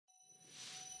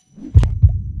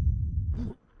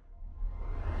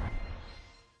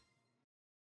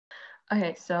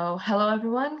Okay, so hello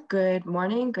everyone. Good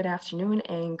morning, good afternoon,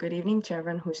 and good evening to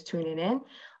everyone who's tuning in.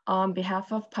 On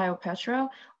behalf of Petro,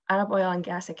 Arab Oil and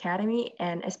Gas Academy,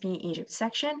 and SPE Egypt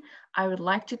section, I would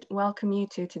like to welcome you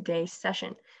to today's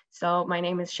session. So my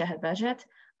name is Shahad Bajet.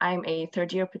 I'm a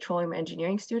third-year petroleum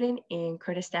engineering student in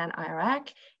Kurdistan, Iraq,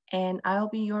 and I'll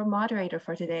be your moderator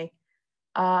for today.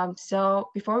 So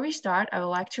before we start, I would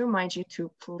like to remind you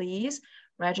to please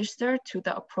register to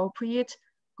the appropriate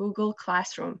Google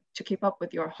Classroom to keep up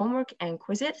with your homework and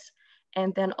quizzes.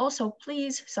 And then also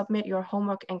please submit your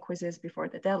homework and quizzes before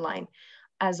the deadline.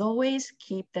 As always,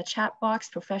 keep the chat box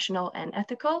professional and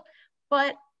ethical,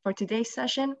 but for today's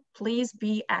session, please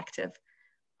be active.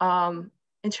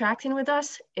 Interacting with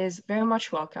us is very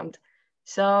much welcomed.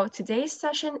 So today's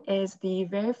session is the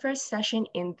very first session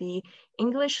in the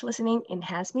English Listening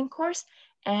Enhancement course,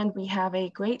 and we have a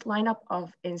great lineup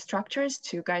of instructors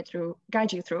to guide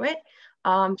you through it.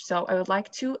 So I would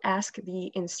like to ask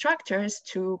the instructors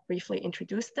to briefly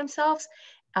introduce themselves,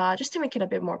 just to make it a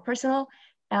bit more personal.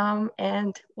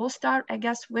 And we'll start, I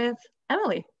guess, with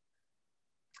Emily.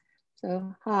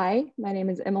 So, hi, my name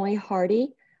is Emily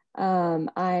Hardy.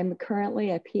 I'm currently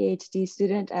a PhD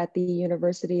student at the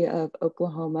University of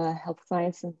Oklahoma Health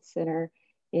Sciences Center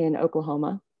in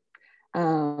Oklahoma.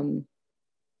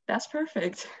 That's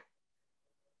perfect.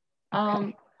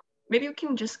 Okay. Maybe you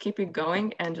can just keep it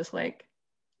going and just like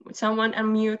someone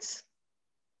unmutes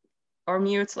or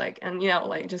mutes, like, and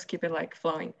like just keep it like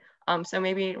flowing. So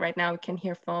maybe right now we can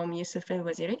hear from Yusuf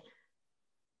al-Waziri.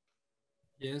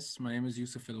 Yes, my name is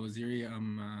Yusuf al-Waziri.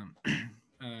 I'm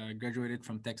graduated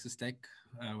from Texas Tech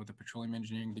with a petroleum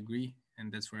engineering degree, and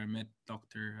that's where I met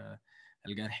Dr.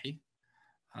 Al-Garhi.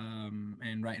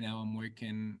 And right now I'm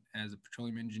working as a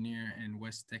petroleum engineer in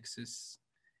West Texas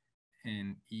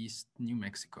and East New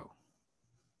Mexico.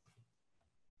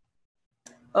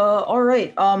 All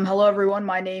right. Hello, everyone.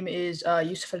 My name is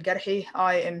Yusuf Al-Garhi.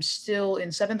 I am still in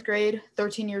 7th grade,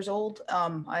 13 years old,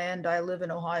 and I live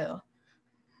in Ohio.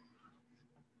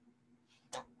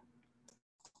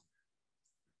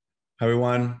 Hi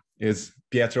everyone, it's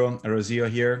Pietro Arozio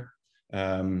here.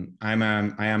 I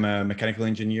am a mechanical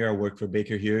engineer. I work for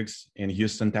Baker Hughes in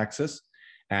Houston, Texas,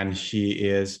 and she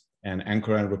is an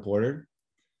anchor and reporter,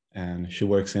 and she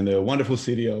works in the wonderful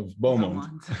city of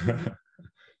Beaumont.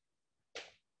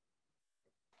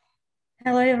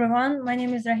 Hello everyone, my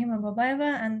name is Rahima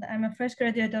Babayeva and I'm a fresh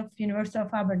graduate of University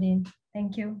of Aberdeen.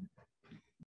 Thank you.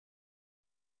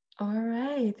 All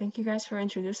right, thank you guys for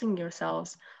introducing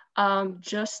yourselves.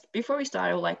 Just before we start,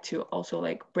 I would like to also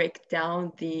like break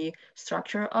down the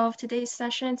structure of today's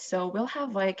session. So we'll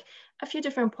have like a few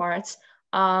different parts,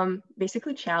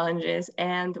 basically challenges,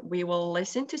 and we will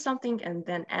listen to something and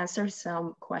then answer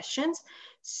some questions.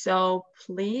 So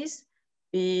please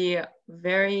be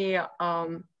very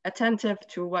attentive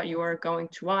to what you are going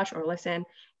to watch or listen.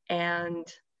 And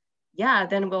yeah,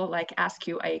 then we'll like ask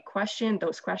you a question,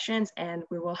 those questions, and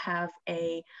we will have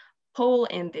a poll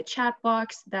in the chat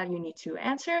box that you need to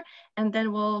answer, and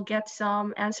then we'll get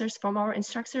some answers from our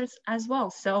instructors as well.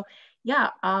 So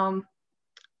yeah,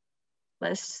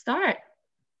 let's start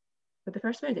with the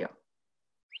first video.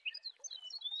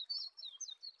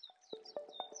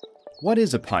 What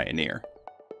is a pioneer?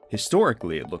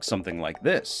 Historically, it looks something like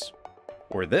this,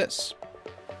 or this.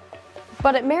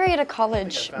 But at Marietta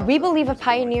College, we believe a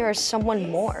pioneer is someone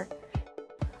more.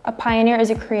 A pioneer is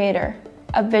a creator,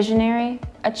 a visionary,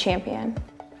 a champion.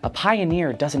 A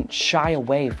pioneer doesn't shy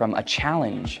away from a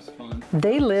challenge.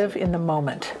 They live in the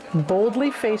moment, boldly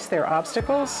face their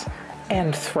obstacles,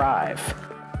 and thrive.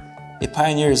 A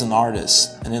pioneer is an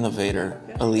artist, an innovator,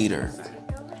 a leader.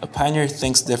 A pioneer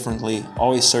thinks differently,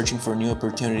 always searching for new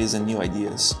opportunities and new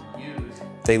ideas.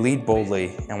 They lead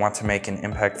boldly and want to make an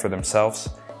impact for themselves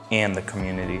and the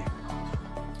community.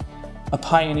 A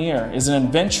pioneer is an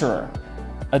adventurer,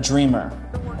 a dreamer,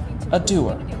 a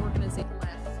doer.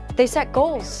 They set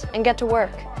goals and get to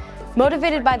work,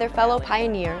 motivated by their fellow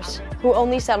pioneers who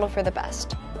only settle for the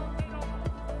best.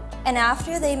 And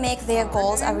after they make their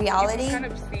goals a reality,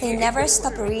 they never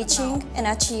stop reaching and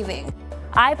achieving.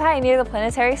 I pioneer the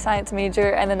planetary science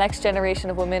major and the next generation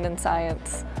of women in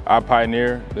science. I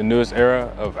pioneer the newest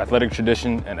era of athletic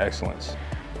tradition and excellence.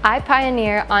 I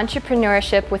pioneer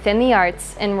entrepreneurship within the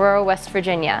arts in rural West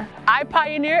Virginia. I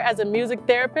pioneer as a music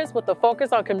therapist with a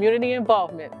focus on community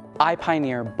involvement. I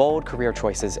pioneer bold career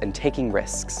choices and taking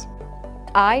risks.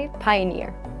 I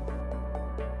pioneer.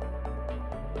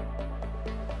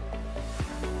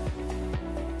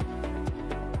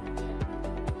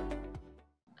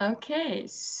 Okay,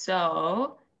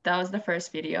 so that was the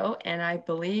first video, and I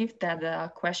believe that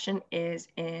the question is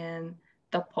in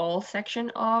the poll section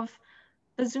of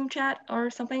the Zoom chat or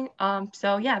something.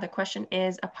 So yeah, the question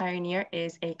is, a pioneer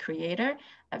is a creator,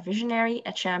 a visionary,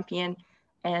 a champion,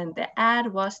 and the ad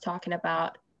was talking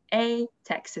about A,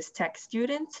 Texas Tech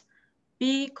students,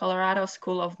 B, Colorado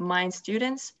School of Mines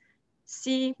students,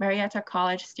 C, Marietta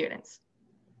College students.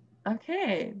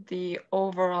 Okay, the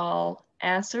overall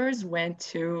answers went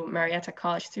to Marietta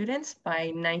College students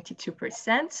by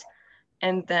 92%,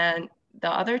 and then the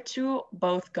other two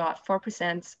both got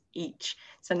 4% each.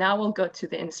 So now we'll go to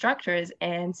the instructors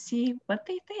and see what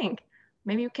they think.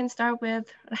 Maybe we can start with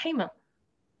Rahima.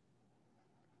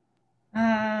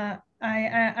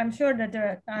 I'm sure that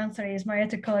the answer is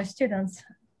Marietta College students.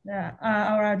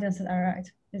 Our audiences are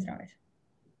right. Is right.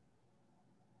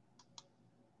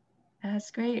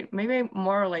 That's great. Maybe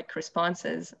more like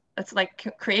responses. Let's like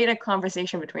create a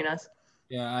conversation between us.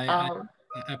 Yeah,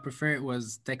 I prefer it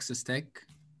was Texas Tech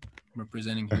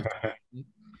representing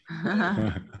Houston.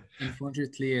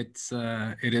 Unfortunately,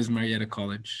 it is Marietta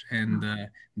College, and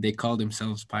they call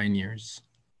themselves pioneers.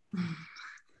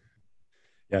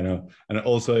 Yeah, no, and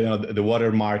also, you know, the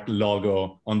watermark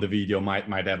logo on the video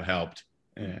might have helped.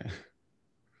 Yeah.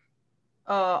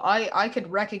 I could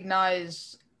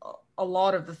recognize a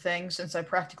lot of the things since I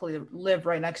practically live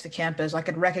right next to campus. I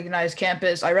could recognize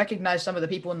campus. I recognize some of the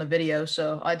people in the video,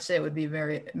 so I'd say it would be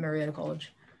Marietta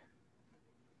College.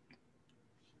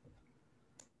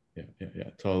 Yeah,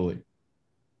 totally.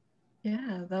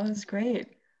 Yeah, that was great.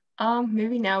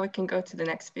 Maybe now we can go to the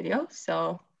next video.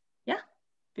 So yeah,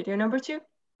 video number 2.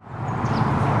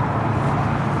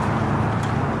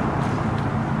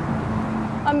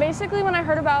 Basically, when I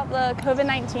heard about the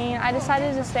COVID-19, I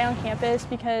decided to stay on campus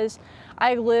because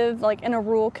I live like in a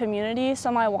rural community,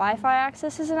 so my Wi-Fi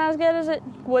access isn't as good as it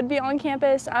would be on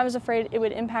campus. I was afraid it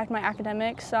would impact my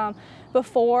academics.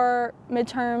 Before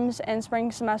midterms and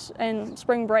spring semester and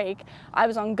spring break, I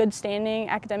was on good standing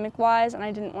academic-wise, and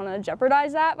I didn't want to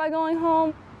jeopardize that by going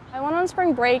home. I went on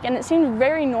spring break, and it seemed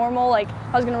very normal. Like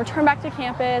I was going to return back to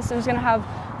campus. I was going to have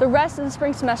the rest of the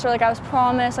spring semester like I was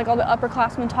promised, like all the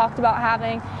upperclassmen talked about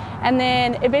having. And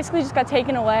then it basically just got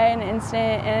taken away in an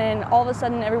instant, and all of a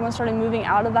sudden everyone started moving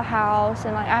out of the house,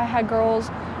 and like I had girls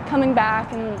coming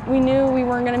back, and we knew we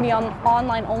weren't going to be on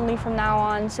online only from now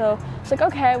on. So it's like,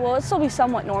 okay, well, it'll still be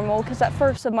somewhat normal, because at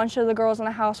first a bunch of the girls in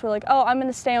the house were like, oh, I'm going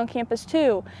to stay on campus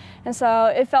too. And so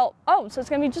it felt, oh, so it's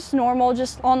going to be just normal,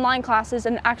 just online classes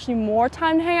and actually more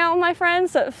time to hang out with my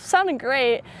friends. So it sounded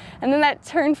great. And then that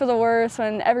turned for the worse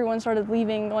when everyone started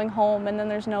leaving, going home, and then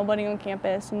there's nobody on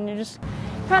campus, and you just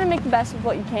kind of make the best of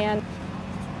what you can.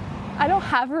 I don't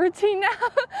have a routine now.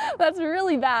 That's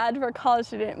really bad for a college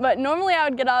student. But normally I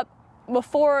would get up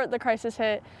before the crisis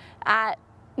hit at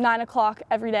 9 o'clock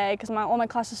every day, because all my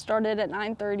classes started at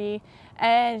 9:30.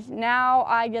 And now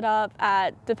I get up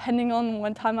at, depending on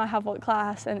what time I have what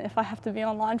class and if I have to be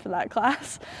online for that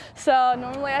class. So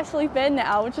normally I sleep in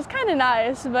now, which is kind of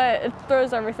nice, but it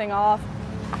throws everything off.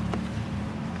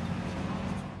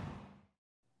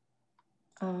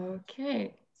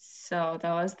 Okay, so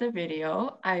that was the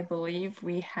video. I believe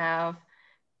we have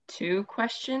 2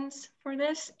 questions for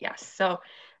this. Yes, so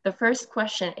the first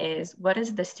question is, what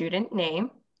is the student name?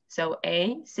 So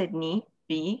A, Sydney,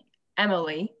 B,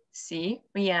 Emily, C,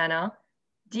 Rihanna,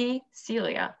 D,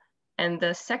 Celia. And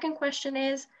the second question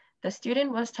is, the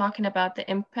student was talking about the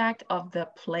impact of the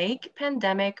plague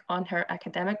pandemic on her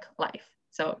academic life.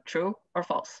 So true or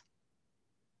false?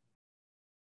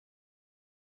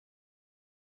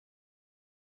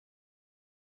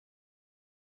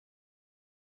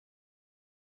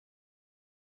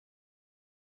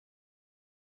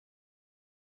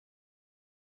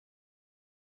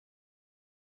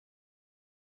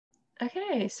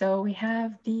 Okay, so we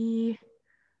have the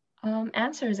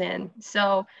answers in.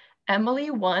 So Emily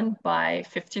won by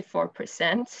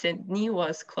 54%, Sydney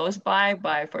was close by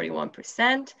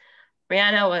 41%,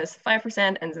 Brianna was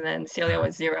 5%, and then Celia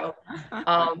was 0.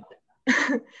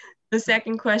 The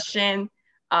second question,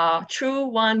 true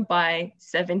won by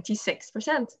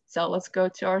 76%. So let's go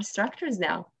to our instructors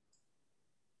now.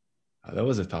 Oh, that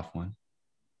was a tough one.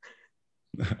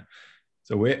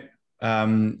 So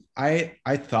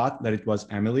I thought that it was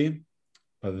Emily,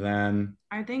 but then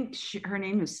I think her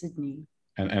name is Sydney.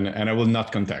 And I will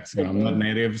not context. You know, I'm not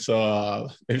native, so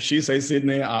if she says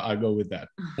Sydney, I'll go with that.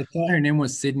 I thought her name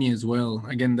was Sydney as well.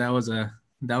 Again, that was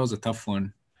a tough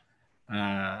one.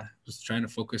 Just trying to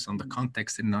focus on the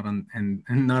context and not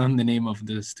on the name of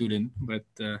the student. But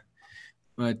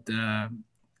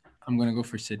I'm gonna go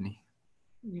for Sydney.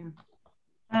 Yeah.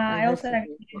 I also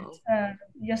agree.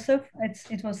 Yusuf,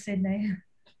 it was Sydney.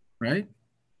 Right?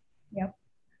 Yep.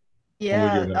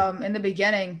 Yeah, in the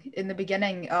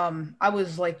beginning, I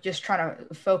was like just trying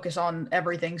to focus on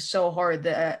everything so hard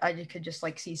that I could just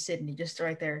like see Sydney just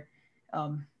right there.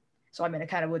 So I mean, it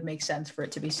kind of would make sense for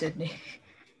it to be Sydney.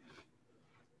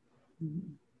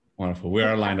 Wonderful. We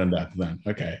are aligned on that then.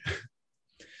 Okay.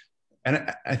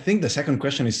 And I think the second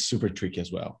question is super tricky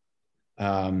as well,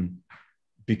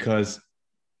 because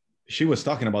she was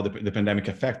talking about the pandemic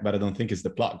effect, but I don't think it's the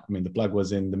plug. I mean, the plug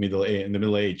was in the middle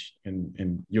age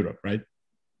in Europe, right?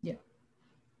 Yeah.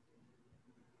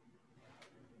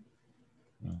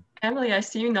 Emily, I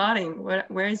see you nodding.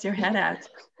 Where is your head at?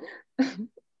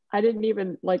 I didn't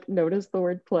even like notice the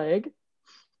word plague.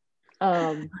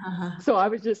 So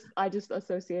I just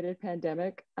associated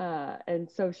pandemic. And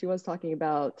so she was talking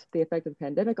about the effect of the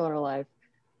pandemic on our life,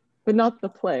 but not the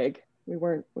plague. We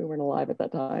weren't alive at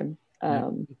that time.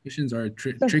 Questions are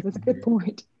tricky. That's a good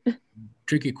point.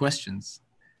 Tricky questions.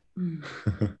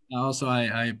 Also,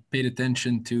 I paid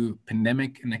attention to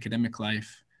pandemic and academic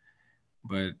life,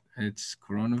 but it's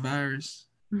coronavirus.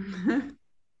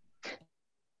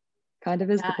 Kind of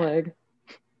is the plague.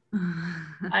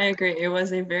 I agree. It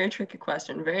was a very tricky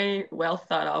question, very well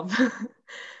thought of.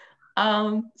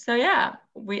 So yeah,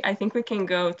 I think we can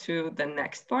go to the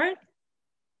next part.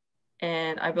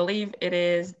 And I believe it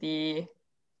is the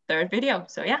third video.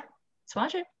 So yeah, let's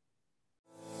watch it.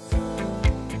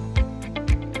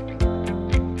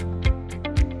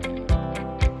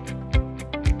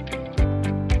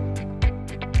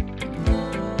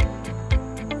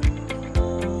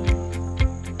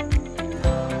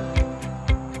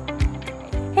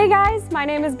 Hey guys, my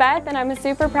name is Beth and I'm a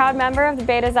super proud member of the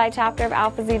Beta Xi chapter of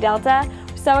Alpha Xi Delta.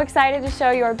 We're so excited to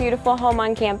show you our beautiful home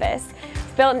on campus.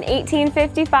 It's built in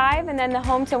 1855 and then the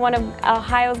home to one of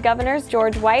Ohio's governors,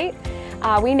 George White.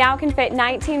 We now can fit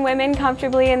 19 women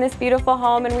comfortably in this beautiful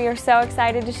home and we are so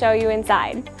excited to show you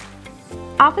inside.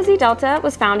 Alpha Xi Delta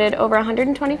was founded over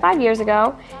 125 years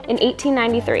ago in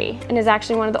 1893 and is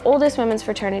actually one of the oldest women's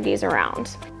fraternities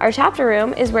around. Our chapter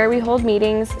room is where we hold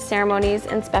meetings, ceremonies,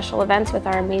 and special events with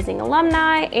our amazing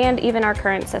alumni and even our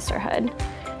current sisterhood.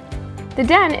 The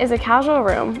den is a casual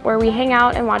room where we hang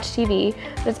out and watch TV,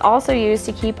 but it's also used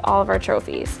to keep all of our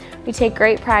trophies. We take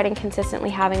great pride in consistently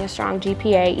having a strong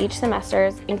GPA each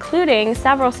semester, including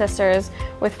several sisters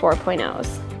with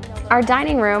 4.0s. Our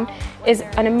dining room is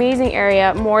an amazing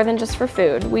area more than just for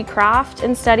food. We craft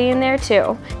and study in there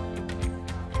too.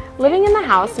 Living in the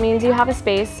house means you have a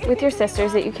space with your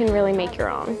sisters that you can really make your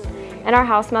own. And our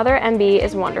house mother, MB,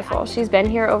 is wonderful. She's been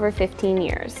here over 15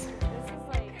 years.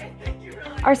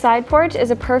 Our side porch is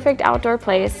a perfect outdoor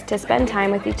place to spend time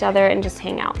with each other and just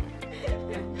hang out.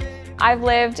 I've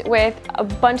lived with a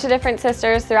bunch of different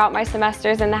sisters throughout my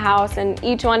semesters in the house and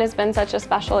each one has been such a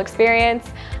special experience.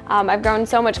 I've grown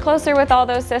so much closer with all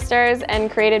those sisters and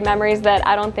created memories that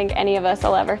I don't think any of us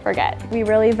will ever forget. We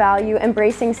really value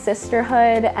embracing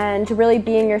sisterhood and really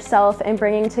being yourself and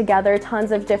bringing together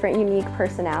tons of different unique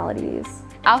personalities.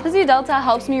 Alpha Xi Delta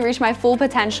helps me reach my full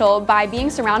potential by being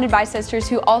surrounded by sisters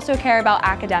who also care about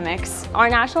academics. Our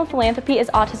national philanthropy is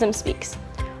Autism Speaks.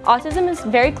 Autism is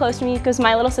very close to me because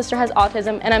my little sister has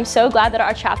autism and I'm so glad that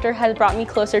our chapter has brought me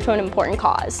closer to an important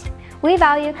cause. We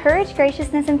value courage,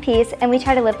 graciousness, and peace, and we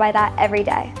try to live by that every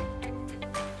day.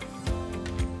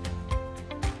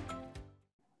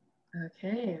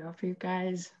 Okay, I hope you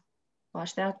guys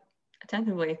watched that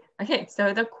attentively. Okay,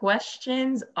 so the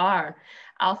questions are,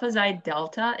 Alpha Xi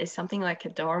Delta is something like a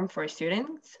dorm for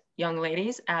students, young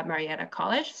ladies at Marietta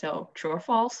College, so true or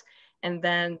false? And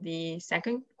then the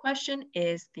second question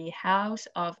is, the house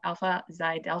of Alpha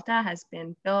Xi Delta has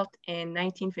been built in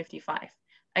 1955.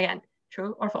 Again,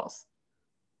 true or false?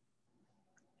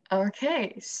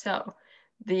 Okay, so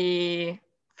the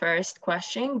first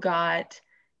question got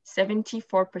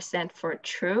 74% for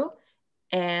true,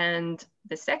 and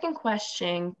the second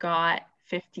question got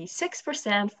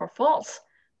 56% for false.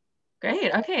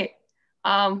 Great, okay.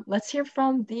 Let's hear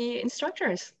from the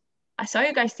instructors. I saw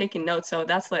you guys taking notes, so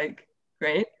that's like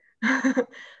great.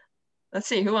 Let's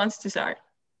see, who wants to start?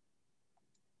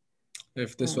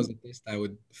 If this was a test, I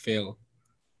would fail.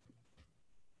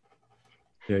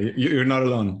 Yeah, you're not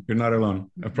alone. You're not alone.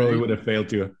 I probably would have failed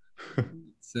too.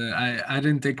 So I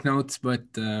didn't take notes, but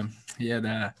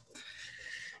yeah,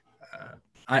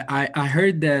 I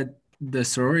heard that the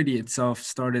sorority itself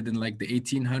started in like the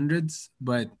 1800s,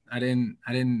 but I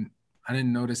didn't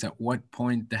notice at what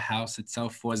point the house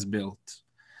itself was built.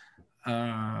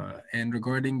 And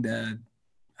regarding that,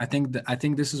 I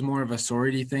think this is more of a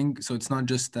sorority thing. So it's not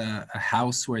just a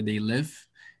house where they live.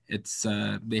 It's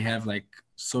they have like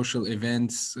social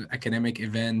events, academic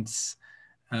events,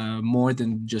 more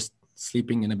than just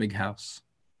sleeping in a big house.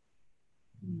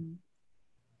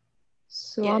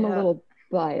 So I'm a little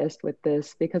biased with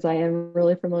this because I am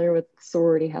really familiar with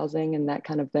sorority housing and that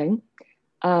kind of thing.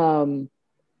 So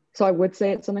I would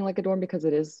say it's something like a dorm because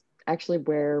it is actually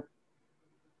where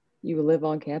you live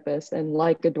on campus, and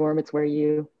like a dorm, it's where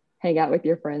you hang out with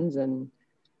your friends and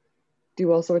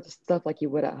do all sorts of stuff like you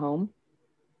would at home.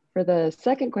 For the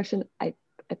second question, I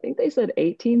think they said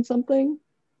 18 something.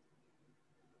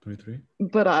 23.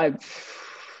 But I'm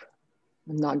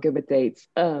not good with dates.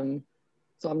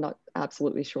 So I'm not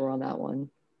absolutely sure on that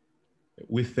one.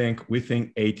 We think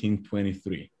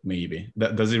 1823, maybe.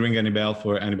 Does it ring any bell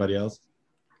for anybody else?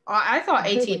 I thought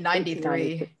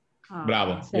 1893.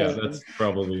 Bravo. Same. Yeah, that's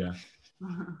probably, yeah.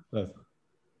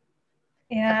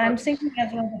 Yeah, I'm thinking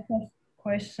as well the first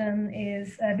question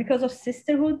is because of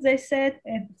sisterhood, they said,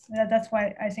 that's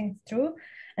why I think it's true.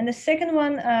 And the second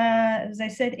one, they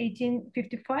said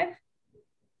 1855.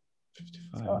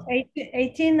 55. So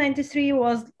 1893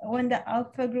 was when the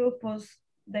Alpha group was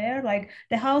there, like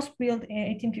the house built in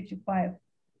 1855.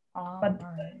 But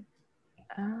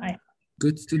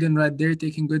Good student right there,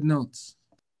 taking good notes.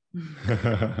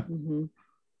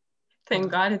 Thank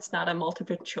God it's not a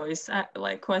multiple choice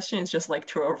like question. It's just like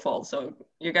true or false. So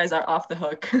you guys are off the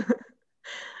hook.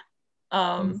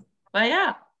 But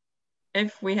yeah,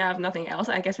 if we have nothing else,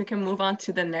 I guess we can move on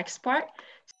to the next part.